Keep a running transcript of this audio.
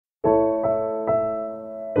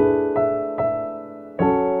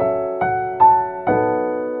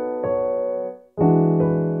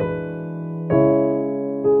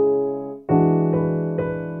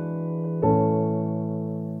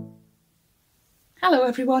Hello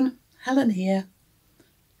everyone, Helen here.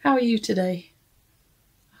 How are you today?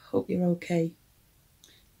 I hope you're okay.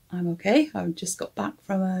 I'm okay. I've just got back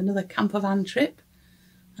from another camper van trip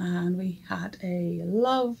and we had a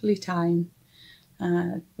lovely time.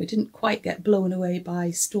 We didn't quite get blown away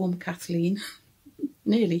by Storm Kathleen.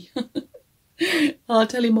 Nearly. I'll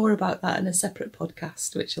tell you more about that in a separate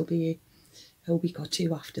podcast, which will be a week or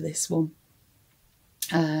two after this one.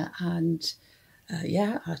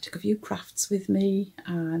 Yeah, I took a few crafts with me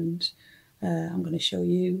and I'm going to show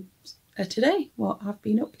you today what I've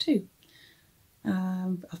been up to.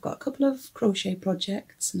 I've got a couple of crochet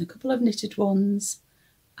projects and a couple of knitted ones,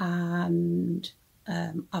 and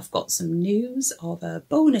I've got some news of a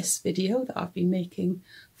bonus video that I've been making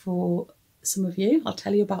for some of you. I'll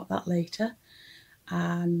tell you about that later.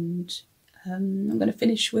 And I'm going to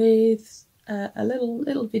finish with a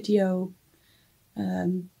little video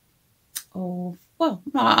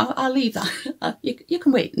I'll leave that. You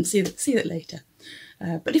can wait and see it later.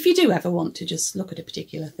 But if you do ever want to just look at a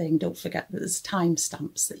particular thing, don't forget that there's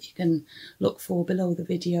timestamps that you can look for below the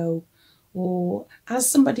video. Or as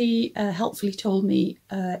somebody helpfully told me,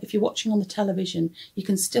 if you're watching on the television, you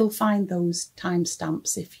can still find those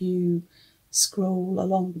timestamps if you scroll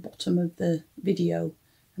along the bottom of the video,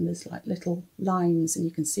 and there's like little lines and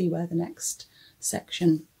you can see where the next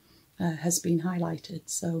section has been highlighted.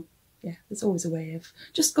 So yeah, there's always a way of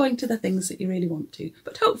just going to the things that you really want to.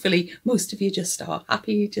 But hopefully most of you just are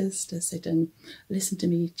happy just to sit and listen to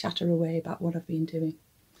me chatter away about what I've been doing.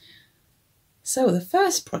 So the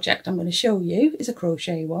first project I'm going to show you is a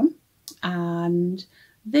crochet one. And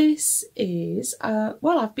this is,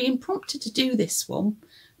 I've been prompted to do this one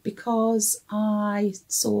because I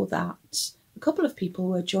saw that a couple of people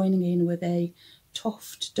were joining in with a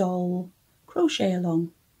Toft doll crochet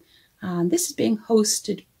along. And this is being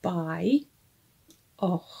hosted by,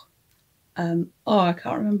 I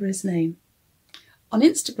can't remember his name. On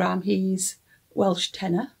Instagram, he's Welsh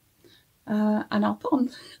Tenor, and I'll put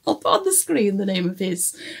on the screen the name of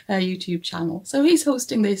his YouTube channel. So he's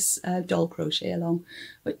hosting this doll crochet along,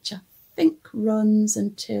 which I think runs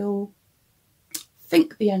until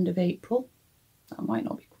the end of April. That might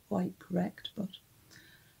not be quite correct, but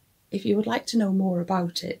if you would like to know more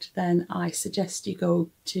about it, then I suggest you go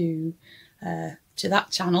to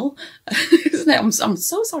that channel. I'm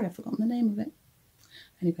so sorry, I've forgotten the name of it.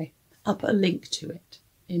 Anyway, I'll put a link to it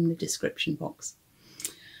in the description box.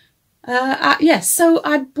 Yes, so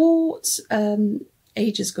I bought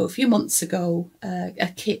ages ago, a few months ago,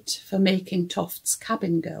 a kit for making Toft's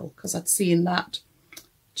Cabin Girl, because I'd seen that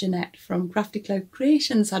Jeanette from Crafty Cloud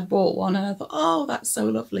Creations had bought one, and I thought, oh, that's so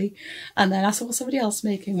lovely. And then I saw somebody else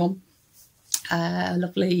making one, a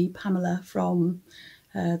lovely Pamela from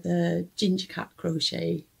the Ginger Cat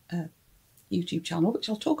Crochet YouTube channel, which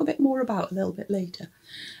I'll talk a bit more about a little bit later.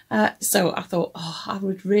 So I thought, oh, I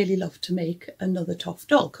would really love to make another Toft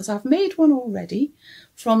doll, because I've made one already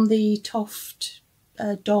from the Toft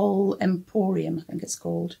Doll Emporium, I think it's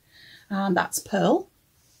called, and that's Pearl.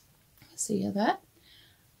 See her there,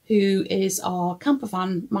 who is our camper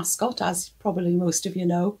van mascot, as probably most of you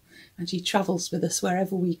know, and she travels with us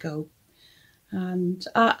wherever we go. And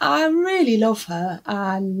I really love her,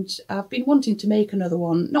 and I've been wanting to make another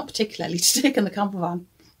one, not particularly to take in the camper van.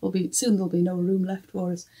 Soon there'll be no room left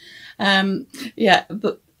for us. Yeah,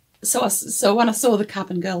 but so when I saw the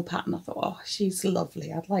Cabin Girl pattern, I thought, oh, she's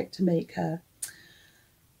lovely. I'd like to make her.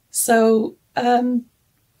 So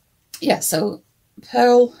yeah, so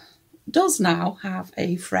Pearl does now have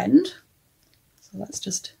a friend. So let's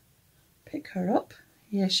just pick her up.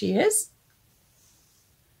 Here she is.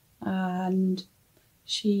 And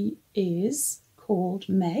she is called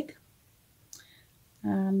Meg,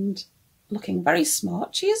 and looking very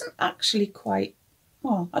smart. She isn't actually quite,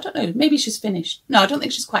 well, I don't know, maybe she's finished. No, I don't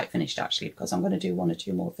think she's quite finished actually, because I'm going to do one or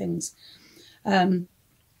two more things. But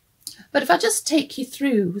if I just take you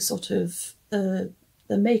through sort of the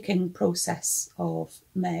making process of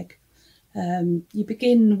Meg, you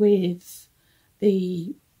begin with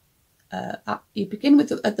at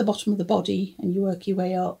the bottom of the body, and you work your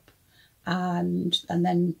way up and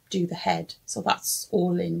then do the head. So that's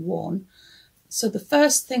all in one. So the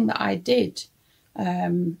first thing that I did,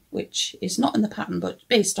 which is not in the pattern but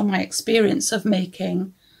based on my experience of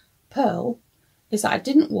making Pearl, is that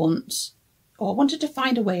I wanted to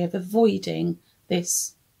find a way of avoiding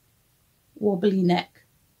this wobbly neck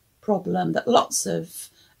problem that lots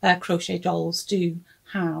of crochet dolls do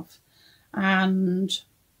have. And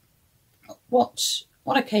what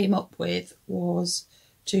I came up with was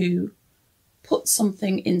to put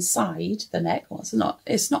something inside the neck. Well,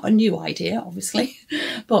 it's not a new idea, obviously,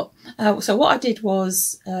 but so what I did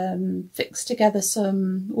was fix together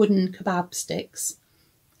some wooden kebab sticks.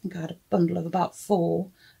 I think I had a bundle of about 4,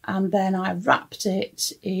 and then I wrapped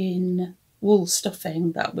it in wool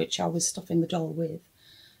stuffing, that which I was stuffing the doll with,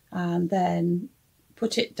 and then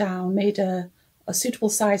put it down, made a suitable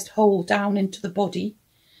sized hole down into the body,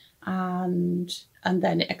 and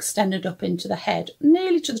then it extended up into the head,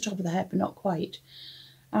 nearly to the top of the head, but not quite.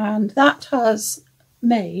 And that has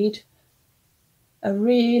made a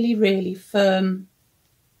really, really firm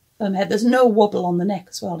head. There's no wobble on the neck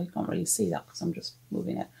as well. You can't really see that because I'm just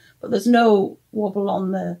moving it. But there's no wobble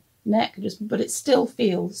on the neck, but it still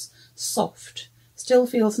feels soft. Still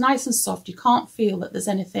feels nice and soft. You can't feel that there's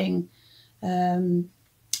anything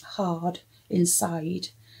hard inside.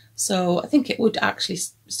 So I think it would actually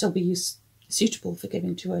still be suitable for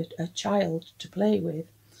giving to a child to play with.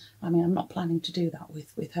 I mean, I'm not planning to do that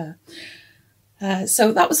with her.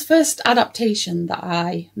 So that was the first adaptation that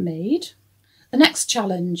I made. The next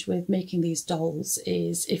challenge with making these dolls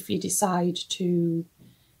is if you decide to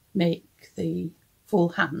make the full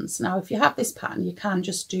hands. Now, if you have this pattern, you can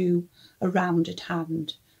just do a rounded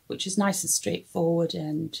hand, which is nice and straightforward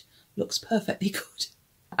and looks perfectly good.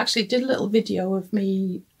 I actually did a little video of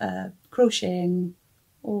me crocheting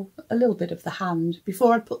or a little bit of the hand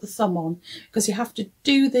before I put the thumb on, because you have to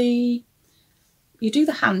do the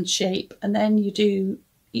hand shape, and then you do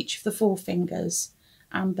each of the 4 fingers,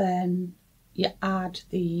 and then you add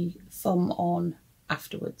the thumb on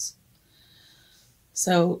afterwards.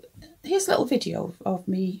 So here's a little video of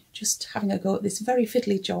me just having a go at this very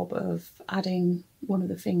fiddly job of adding one of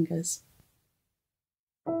the fingers.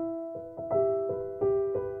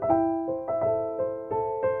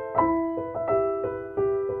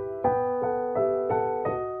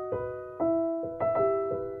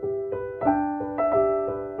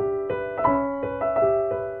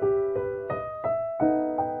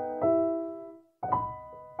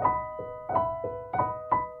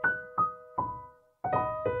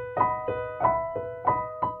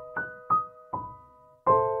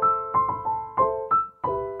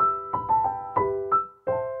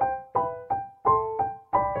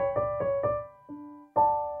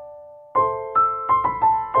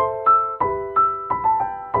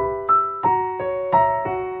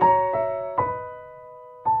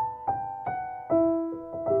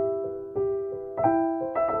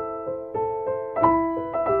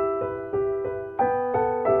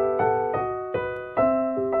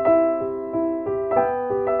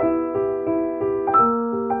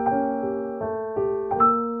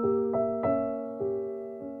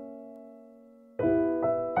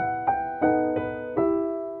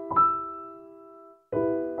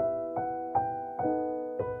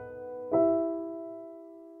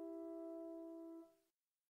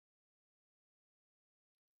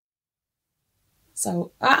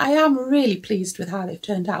 So I am really pleased with how they've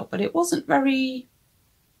turned out, but it wasn't very,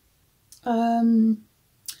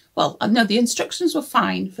 well, no, the instructions were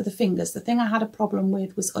fine for the fingers. The thing I had a problem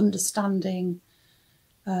with was understanding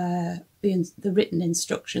the written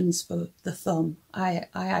instructions for the thumb. I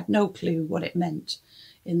had no clue what it meant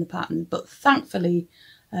in the pattern, but thankfully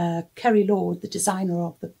Kerry Lord, the designer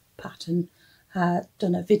of the pattern, had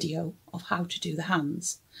done a video of how to do the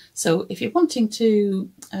hands. So if you're wanting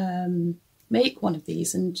to make one of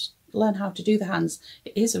these and learn how to do the hands,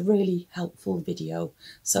 it is a really helpful video.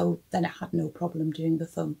 So then I had no problem doing the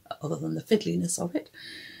thumb, other than the fiddliness of it.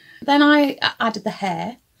 Then I added the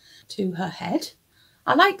hair to her head.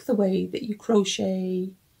 I like the way that you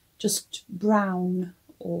crochet just brown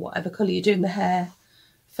or whatever colour you're doing the hair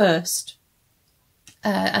first,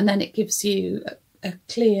 and then it gives you a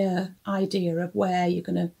clear idea of where you're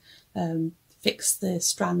going to fix the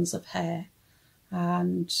strands of hair.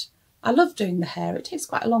 And I love doing the hair. It takes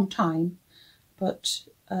quite a long time, but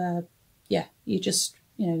yeah, you just,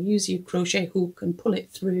 use your crochet hook and pull it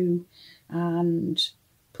through and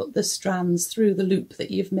put the strands through the loop that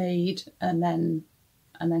you've made, and then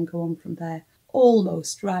go on from there.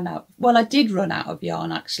 Almost ran out. Well, I did run out of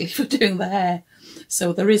yarn actually for doing the hair,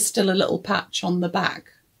 so there is still a little patch on the back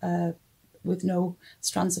with no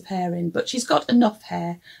strands of hair in, but she's got enough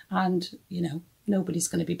hair, and nobody's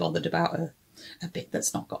going to be bothered about a bit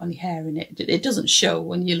that's not got any hair in it. It doesn't show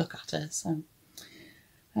when you look at her. So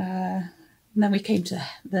and then we came to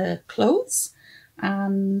the clothes,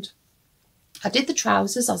 and I did the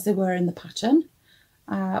trousers as they were in the pattern,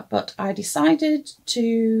 but I decided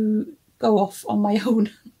to go off on my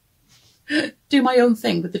own, do my own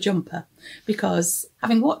thing with the jumper, because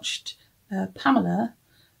having watched Pamela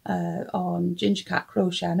on Ginger Cat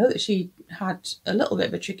Crochet. I know that she had a little bit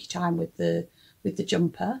of a tricky time with the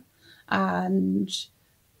jumper, and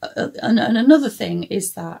another thing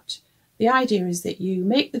is that the idea is that you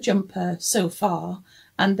make the jumper so far,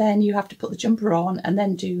 and then you have to put the jumper on and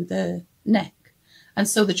then do the neck, and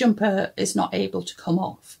so the jumper is not able to come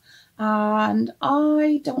off. And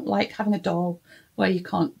I don't like having a doll where you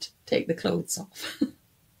can't take the clothes off.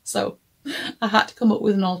 So I had to come up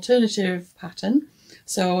with an alternative pattern.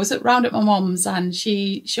 So I was round at my mum's, and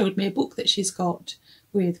she showed me a book that she's got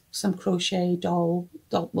with some crochet doll,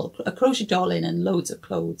 well, a crochet doll in and loads of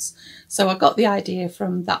clothes. So I got the idea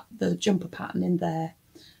from that, the jumper pattern in there.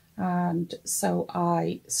 And so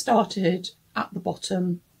I started at the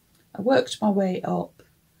bottom, I worked my way up,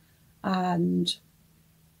 and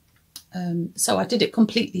so I did it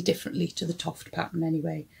completely differently to the Toft pattern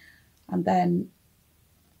anyway. And then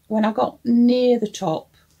when I got near the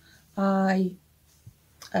top, I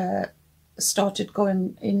started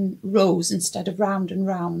going in rows instead of round and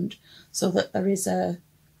round, so that there is a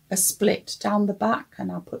split down the back,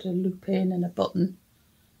 and I'll put a loop in and a button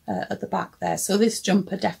at the back there. So this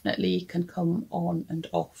jumper definitely can come on and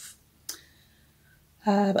off.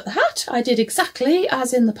 But the hat I did exactly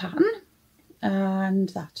as in the pattern, and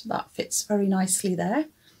that fits very nicely there.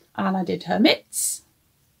 And I did her mitts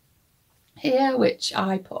here, which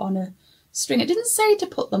I put on a string. It didn't say to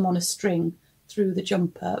put them on a string through the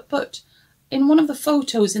jumper, but in one of the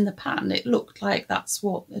photos in the pattern it looked like that's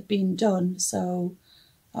what had been done, so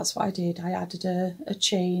that's what I did. I added a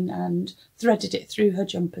chain and threaded it through her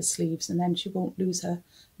jumper sleeves, and then she won't lose her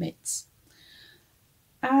mitts.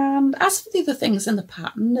 And as for the other things in the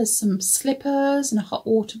pattern, there's some slippers and a hot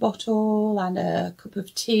water bottle and a cup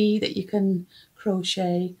of tea that you can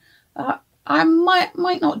crochet. I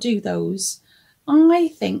might not do those. I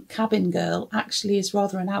think Cabin Girl actually is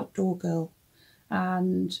rather an outdoor girl,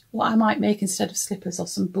 and what I might make instead of slippers are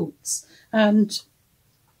some boots. And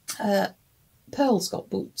Pearl's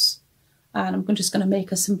got boots, and I'm just going to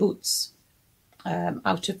make her some boots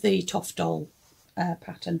out of the Toft doll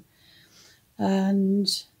pattern.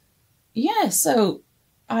 And yeah, so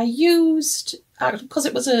I used, because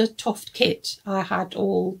it was a Toft kit, I had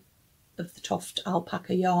all of the Toft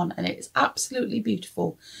alpaca yarn, and it's absolutely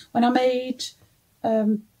beautiful. When I made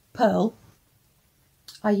Pearl,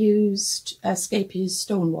 I used Scapie's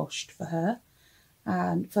Stonewashed for her,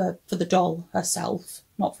 and for the doll herself,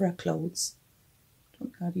 not for her clothes. I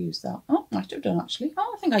don't think I'd used that. Oh, I might have done actually.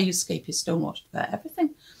 Oh, I think I used Scapie's Stonewashed for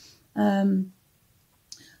everything.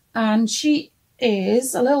 And she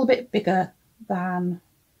is a little bit bigger than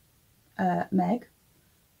Meg,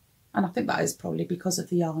 and I think that is probably because of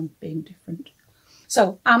the yarn being different.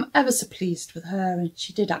 So I'm ever so pleased with her, and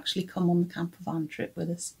she did actually come on the camper van trip with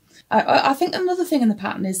us. I think another thing in the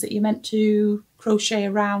pattern is that you're meant to crochet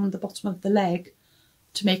around the bottom of the leg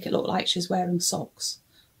to make it look like she's wearing socks,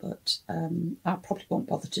 but I probably won't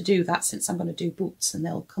bother to do that, since I'm going to do boots and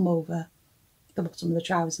they'll come over the bottom of the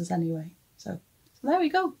trousers anyway. So there we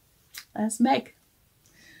go. There's Meg.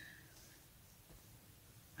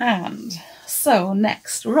 And so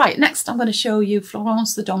next I'm going to show you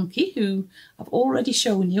Florence the donkey, who I've already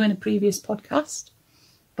shown you in a previous podcast,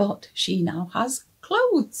 but she now has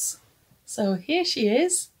clothes. So here she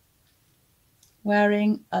is,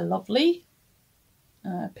 wearing a lovely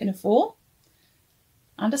pinafore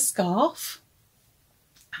and a scarf,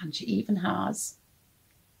 and she even has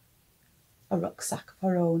a rucksack of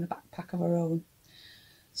her own, a backpack of her own.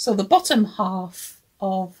 So the bottom half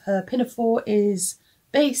of her pinafore is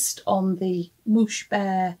based on the Mouche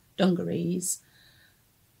Bear dungarees,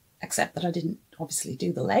 except that I didn't obviously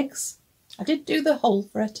do the legs. I did do the hole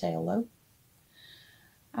for her tail though.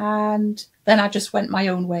 And then I just went my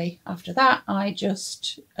own way. After that, I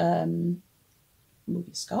just, move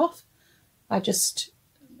your scarf, I just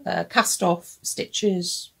cast off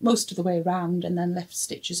stitches most of the way around, and then left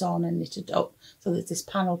stitches on and knitted up. So there's this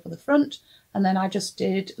panel for the front, and then I just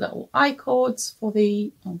did little eye cords for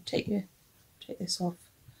the, take this off,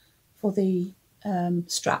 for the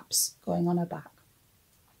straps going on her back.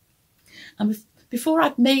 And before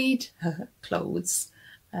I'd made her clothes,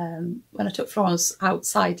 when I took Florence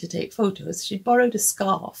outside to take photos, she'd borrowed a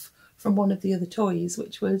scarf from one of the other toys,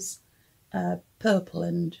 which was purple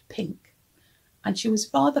and pink. And she was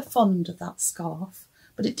rather fond of that scarf,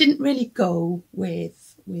 but it didn't really go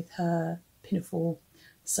with her pinafore.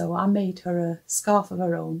 So I made her a scarf of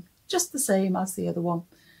her own, just the same as the other one,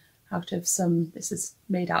 out of some, this is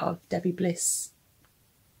made out of Debbie Bliss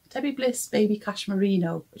Baby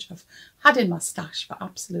Cashmerino, which I've had in my stash for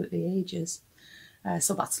absolutely ages.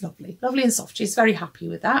 So that's lovely, lovely and soft. She's very happy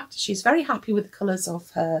with that. She's very happy with the colours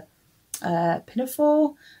of her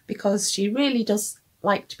pinafore, because she really does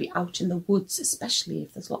like to be out in the woods, especially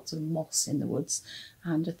if there's lots of moss in the woods.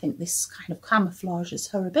 And I think this kind of camouflages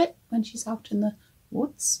her a bit when she's out in the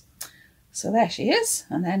woods. So there she is,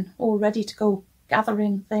 and then all ready to go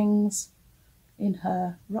gathering things in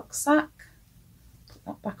her rucksack. Put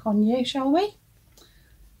that back on you, shall we?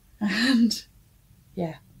 And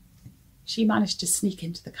yeah, she managed to sneak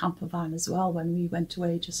into the camper van as well when we went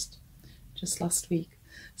away just last week.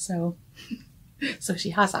 So so she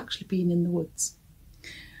has actually been in the woods.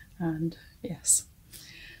 And yes,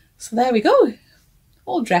 so there we go,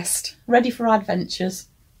 all dressed, ready for adventures.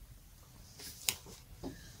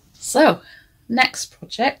 So next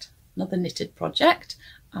project, another knitted project,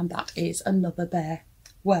 and that is another bear.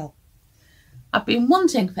 Well, I've been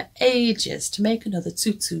wanting for ages to make another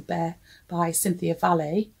Tsutsu Bear by Cinthia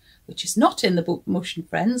Vallet, which is not in the book Mouche and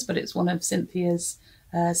Friends, but it's one of Cynthia's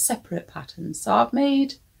separate patterns. So I've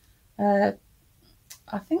made I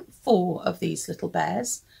think 4 of these little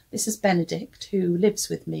bears. This is Benedict, who lives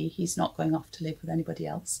with me. He's not going off to live with anybody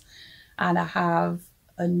else. And I have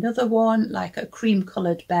another one, like a cream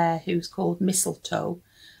coloured bear, who's called Mistletoe,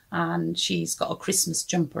 and she's got a Christmas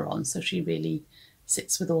jumper on, so she really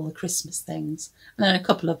sits with all the Christmas things. And then a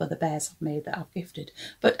couple of other bears I've made that I've gifted.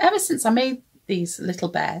 But ever since I made these little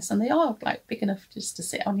bears, and they are like big enough just to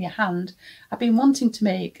sit on your hand, I've been wanting to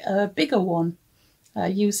make a bigger one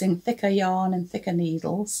using thicker yarn and thicker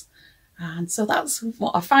needles. And so that's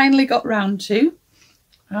what I finally got round to.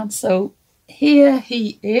 And so here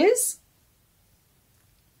he is.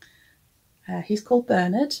 He's called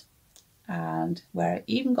Bernard, and where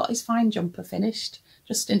even got his fine jumper finished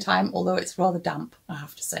just in time, although it's rather damp, I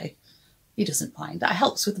have to say. He doesn't mind. That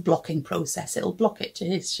helps with the blocking process. It'll block it to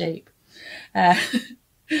his shape. And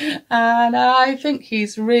I think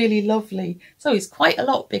he's really lovely. So he's quite a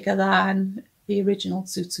lot bigger than the original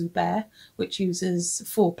Tsutsu Bear, which uses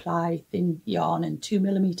 4-ply thin yarn and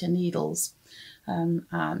 2mm needles. And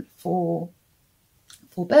for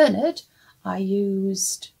Bernard, I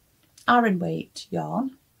used Aran weight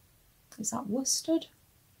yarn. Is that worsted?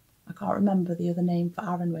 I can't remember the other name for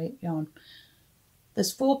Aran weight yarn.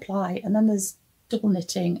 There's 4-ply, and then there's double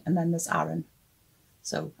knitting, and then there's Aran.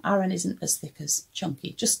 So Aran isn't as thick as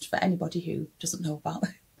chunky, just for anybody who doesn't know about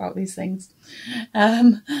these things.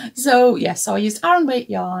 So yes, so I used Aran weight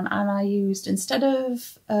yarn, and I used, instead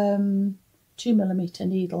of 2mm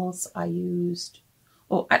needles, I used,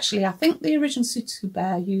 or actually I think the original Tsutsu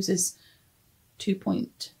Bear uses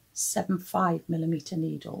 2.75mm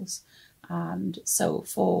needles, and so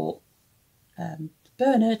for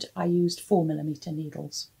Bernard I used 4mm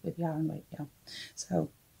needles with the Aran weight yarn. So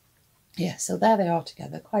yeah, so there they are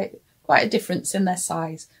together, quite a difference in their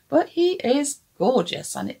size, but he is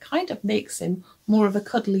gorgeous, and it kind of makes him more of a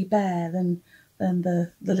cuddly bear than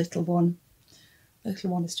the little one. The little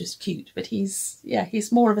one is just cute, but he's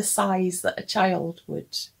more of a size that a child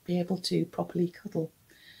would be able to properly cuddle.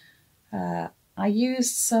 I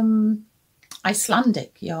used some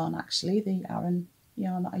Icelandic yarn, actually, the Aran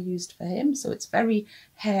yarn that I used for him, so it's very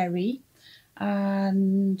hairy.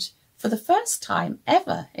 And for the first time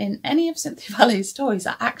ever in any of Cinthia Vallet's toys,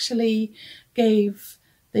 I actually gave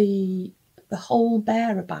the whole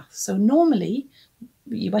bear a bath. So normally,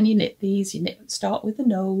 when you knit these, you start with the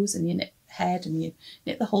nose, and you knit head, and you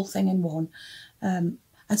knit the whole thing in one. And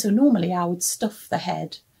so normally I would stuff the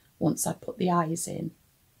head once I put the eyes in,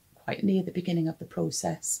 quite near the beginning of the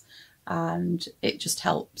process, and it just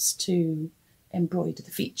helps to embroider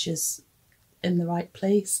the features in the right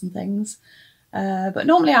place and things. But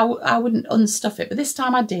normally I wouldn't unstuff it, but this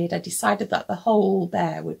time I did. I decided that the whole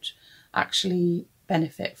bear would actually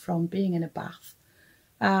benefit from being in a bath.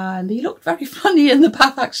 And he looked very funny in the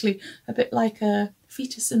bath, actually, a bit like a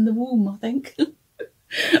fetus in the womb, I think.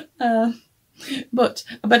 But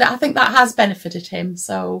I think that has benefited him,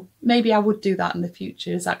 so maybe I would do that in the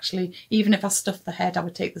future, is actually, even if I stuffed the head, I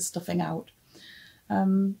would take the stuffing out.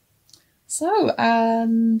 So,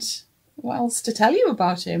 and what else to tell you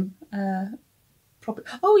about him? Probably,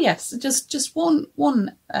 oh yes, just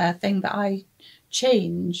one thing that I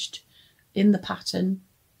changed in the pattern,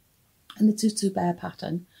 in the Tsutsu Bear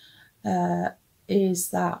pattern, is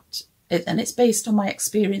that, and it's based on my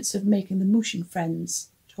experience of making the Mouche and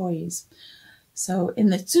Friends toys. So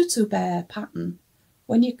in the Tsutsu Bear pattern,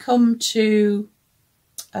 when you come to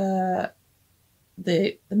the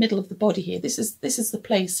middle of the body here, this is the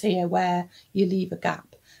place here where you leave a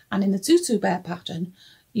gap. And in the Tsutsu Bear pattern,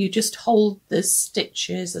 you just hold the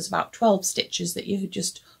stitches. There's about 12 stitches that you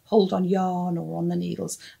just hold on yarn or on the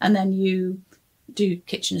needles, and then you do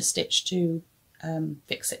Kitchener stitch to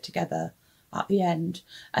fix it together at the end.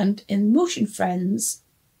 And in Mouche and Friends,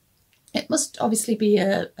 it must obviously be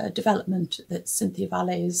a development that Cinthia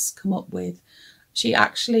Vallet has come up with. She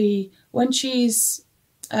actually, when she's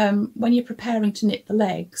when you're preparing to knit the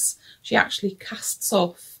legs, she actually casts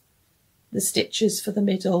off the stitches for the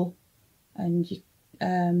middle, and you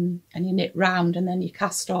knit round, and then you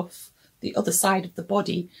cast off the other side of the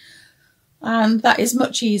body, and that is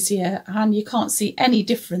much easier, and you can't see any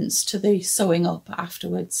difference to the sewing up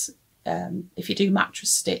afterwards. If you do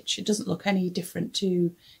mattress stitch, it doesn't look any different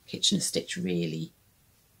to Kitchener stitch, really,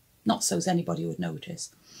 not so as anybody would notice.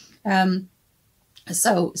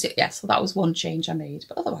 So that was one change I made,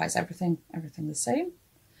 but otherwise everything the same.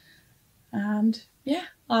 And yeah,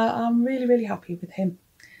 I'm really happy with him.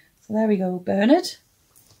 So there we go, Bernard.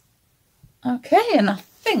 Okay, and I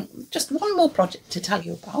think just one more project to tell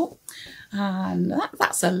you about, and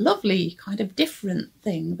that's a lovely kind of different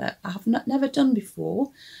thing that I have never done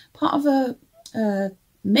before. Part of a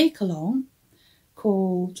make-along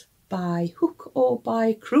called By Hook or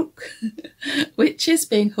By Crook, which is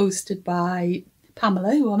being hosted by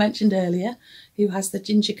Pamela, who I mentioned earlier, who has the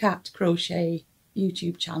Ginger Cat Crochet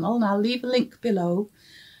YouTube channel, and I'll leave a link below.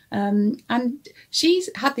 And she's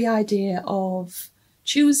had the idea of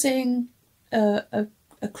choosing a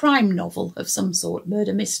crime novel of some sort,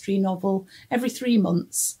 murder mystery novel, every 3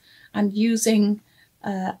 months, and using,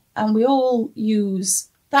 and we all use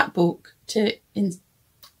that book to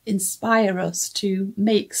inspire us to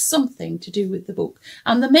make something to do with the book.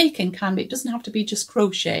 And the making can be, it doesn't have to be just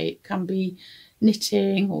crochet, it can be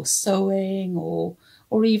knitting or sewing or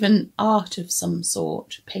even art of some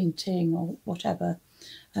sort, painting or whatever,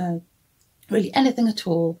 really anything at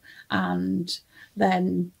all. And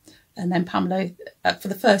then Pamela, for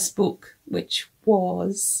the first book, which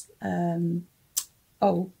was,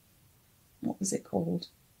 what was it called?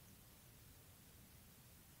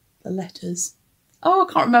 The Letters. Oh,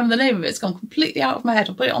 I can't remember the name of it. It's gone completely out of my head.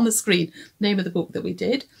 I'll put it on the screen, the name of the book that we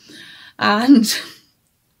did. And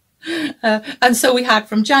so we had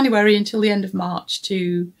from January until the end of March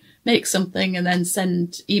to make something and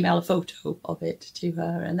then email a photo of it to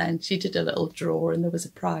her, and then she did a little draw and there was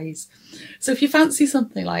a prize. So if you fancy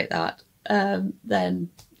something like that,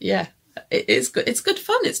 then yeah, it's good. It's good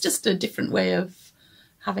fun. It's just a different way of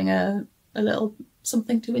having a little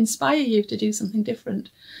something to inspire you to do something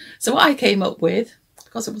different. So what I came up with,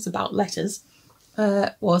 because it was about letters,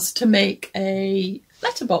 was to make a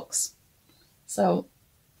letterbox. So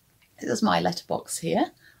there's my letterbox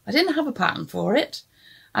here. I didn't have a pattern for it,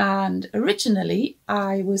 and originally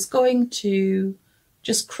I was going to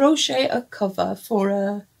just crochet a cover for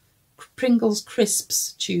a Pringles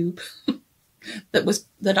crisps tube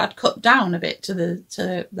that I'd cut down a bit to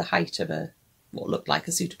the height of what looked like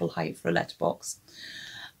a suitable height for a letterbox.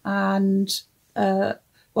 And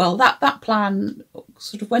well, that plan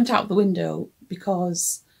sort of went out the window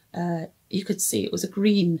because you could see it was a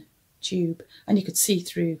green tube and you could see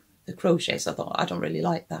through the crochet, so I thought, I don't really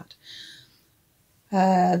like that.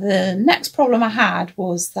 The next problem I had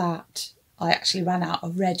was that I actually ran out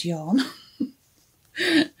of red yarn.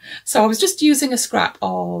 So I was just using a scrap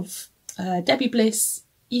of Debbie Bliss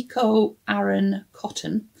Eco Aran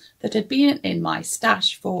cotton that had been in my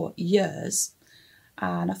stash for years,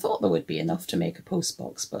 and I thought there would be enough to make a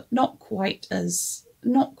postbox, but not quite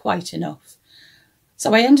enough.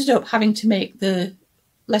 So I ended up having to make the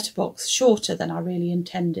letterbox shorter than I really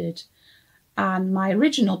intended, and my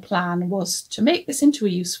original plan was to make this into a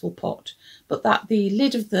useful pot, but that the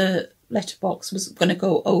lid of the letterbox was going to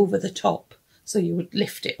go over the top, so you would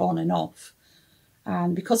lift it on and off.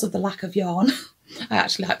 And because of the lack of yarn, I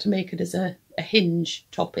actually had to make it as a hinge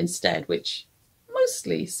top instead, which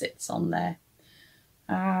mostly sits on there.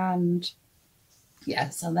 And yeah,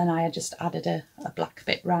 so then I just added a black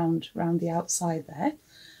bit round the outside there.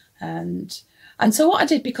 And so what I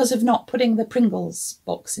did, because of not putting the Pringles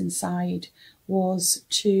box inside, was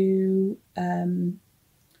to,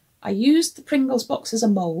 I used the Pringles box as a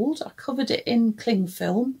mould. I covered it in cling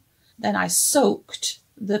film. Then I soaked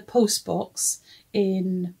the postbox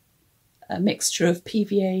in a mixture of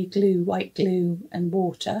PVA glue, white glue and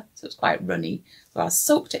water. So it's quite runny. So I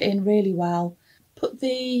soaked it in really well, put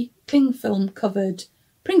the cling film covered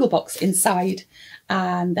Pringle box inside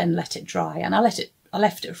and then let it dry. And I left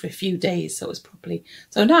it for a few days, so it was properly,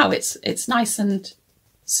 so now it's nice and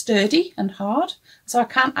sturdy and hard, so I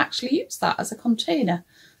can't actually use that as a container.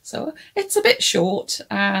 So it's a bit short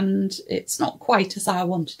and it's not quite as I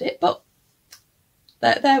wanted it, but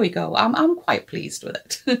there we go. I'm quite pleased with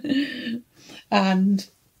it. And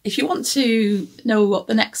if you want to know what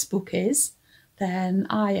the next book is, then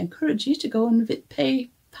I encourage you to go and pay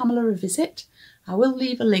Pamela a visit. I will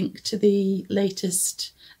leave a link to the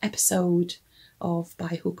latest episode of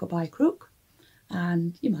By Hook or By Crook,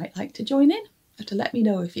 and you might like to join in. You have to let me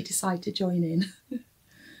know if you decide to join in.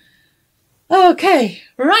 Okay,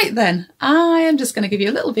 right then, I am just going to give you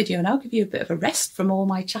a little video now, give you a bit of a rest from all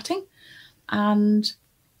my chatting. And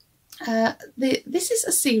this is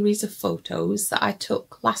a series of photos that I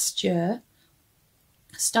took last year,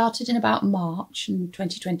 started in about March in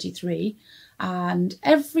 2023, and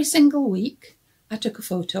every single week I took a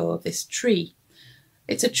photo of this tree.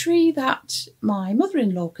 It's a tree that my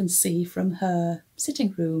mother-in-law can see from her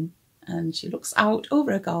sitting room, and she looks out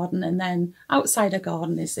over a garden, and then outside her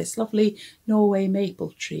garden is this lovely Norway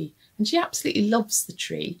maple tree, and she absolutely loves the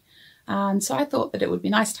tree. And so I thought that it would be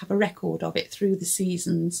nice to have a record of it through the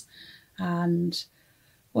seasons. And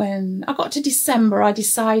when I got to December, I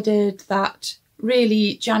decided that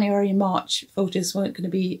really January and March photos weren't going to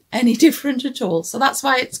be any different at all. So that's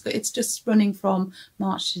why it's just running from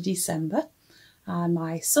March to December. And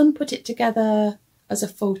my son put it together as a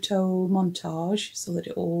photo montage so that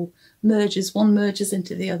it all merges, one merges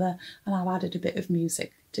into the other, and I've added a bit of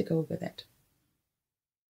music to go with it.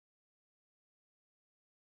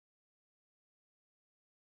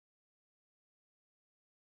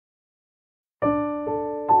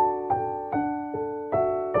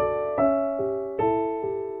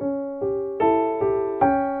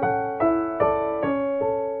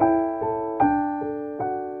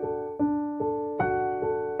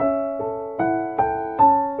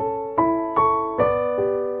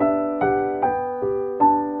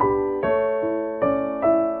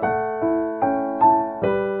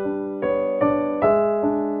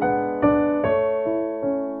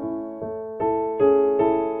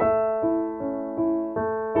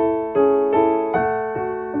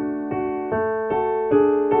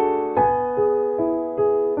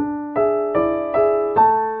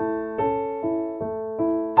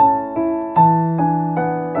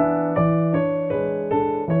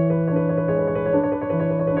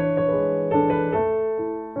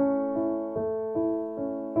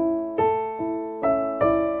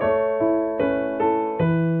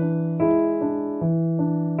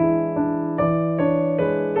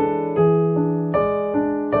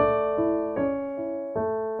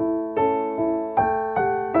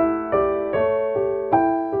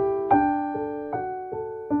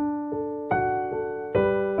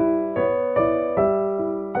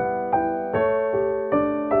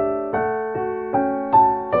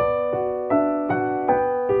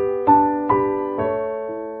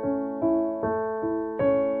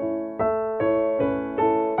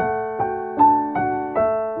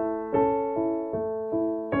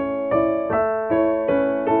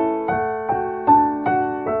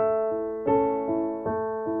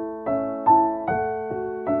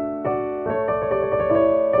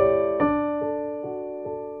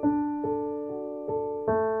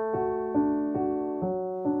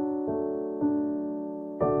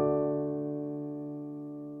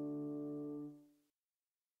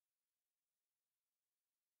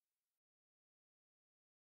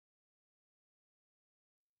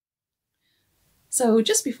 So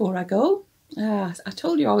just before I go, I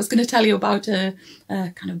told you I was going to tell you about a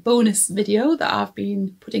kind of bonus video that I've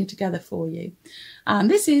been putting together for you.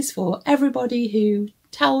 And this is for everybody who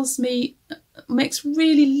tells me, makes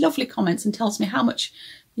really lovely comments and tells me how much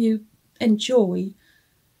you enjoy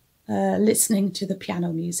listening to the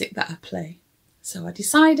piano music that I play. So I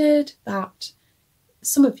decided that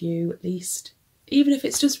some of you, at least, even if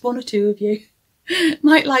it's just one or two of you,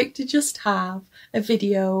 might like to just have a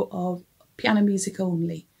video of piano music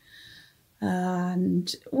only.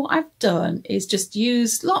 And what I've done is just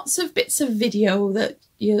use lots of bits of video that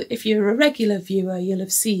you, if you're a regular viewer, you'll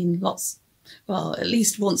have seen lots, well, at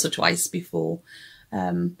least once or twice before.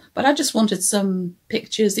 But I just wanted some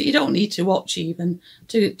pictures that you don't need to watch even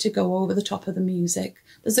to go over the top of the music.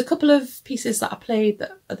 There's a couple of pieces that I played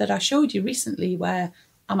that I showed you recently where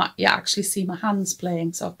you actually see my hands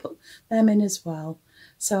playing, so I've put them in as well.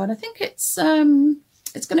 So, and I think it's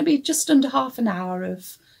going to be just under half an hour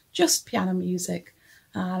of just piano music,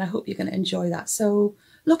 and I hope you're going to enjoy that. So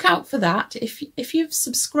look out for that. If you've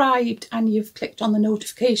subscribed and you've clicked on the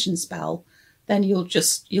notifications bell, then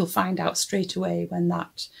you'll find out straight away when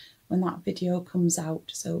that video comes out.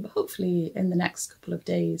 So hopefully in the next couple of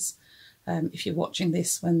days, if you're watching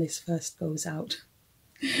this when this first goes out.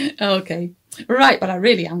 Okay, right, but I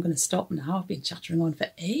really am going to stop now. I've been chattering on for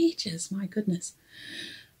ages, my goodness.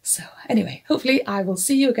 So anyway, hopefully I will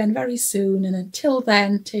see you again very soon, and until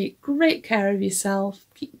then, take great care of yourself,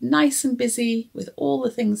 keep nice and busy with all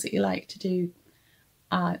the things that you like to do,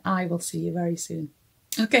 and I will see you very soon.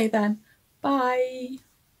 Okay then, bye.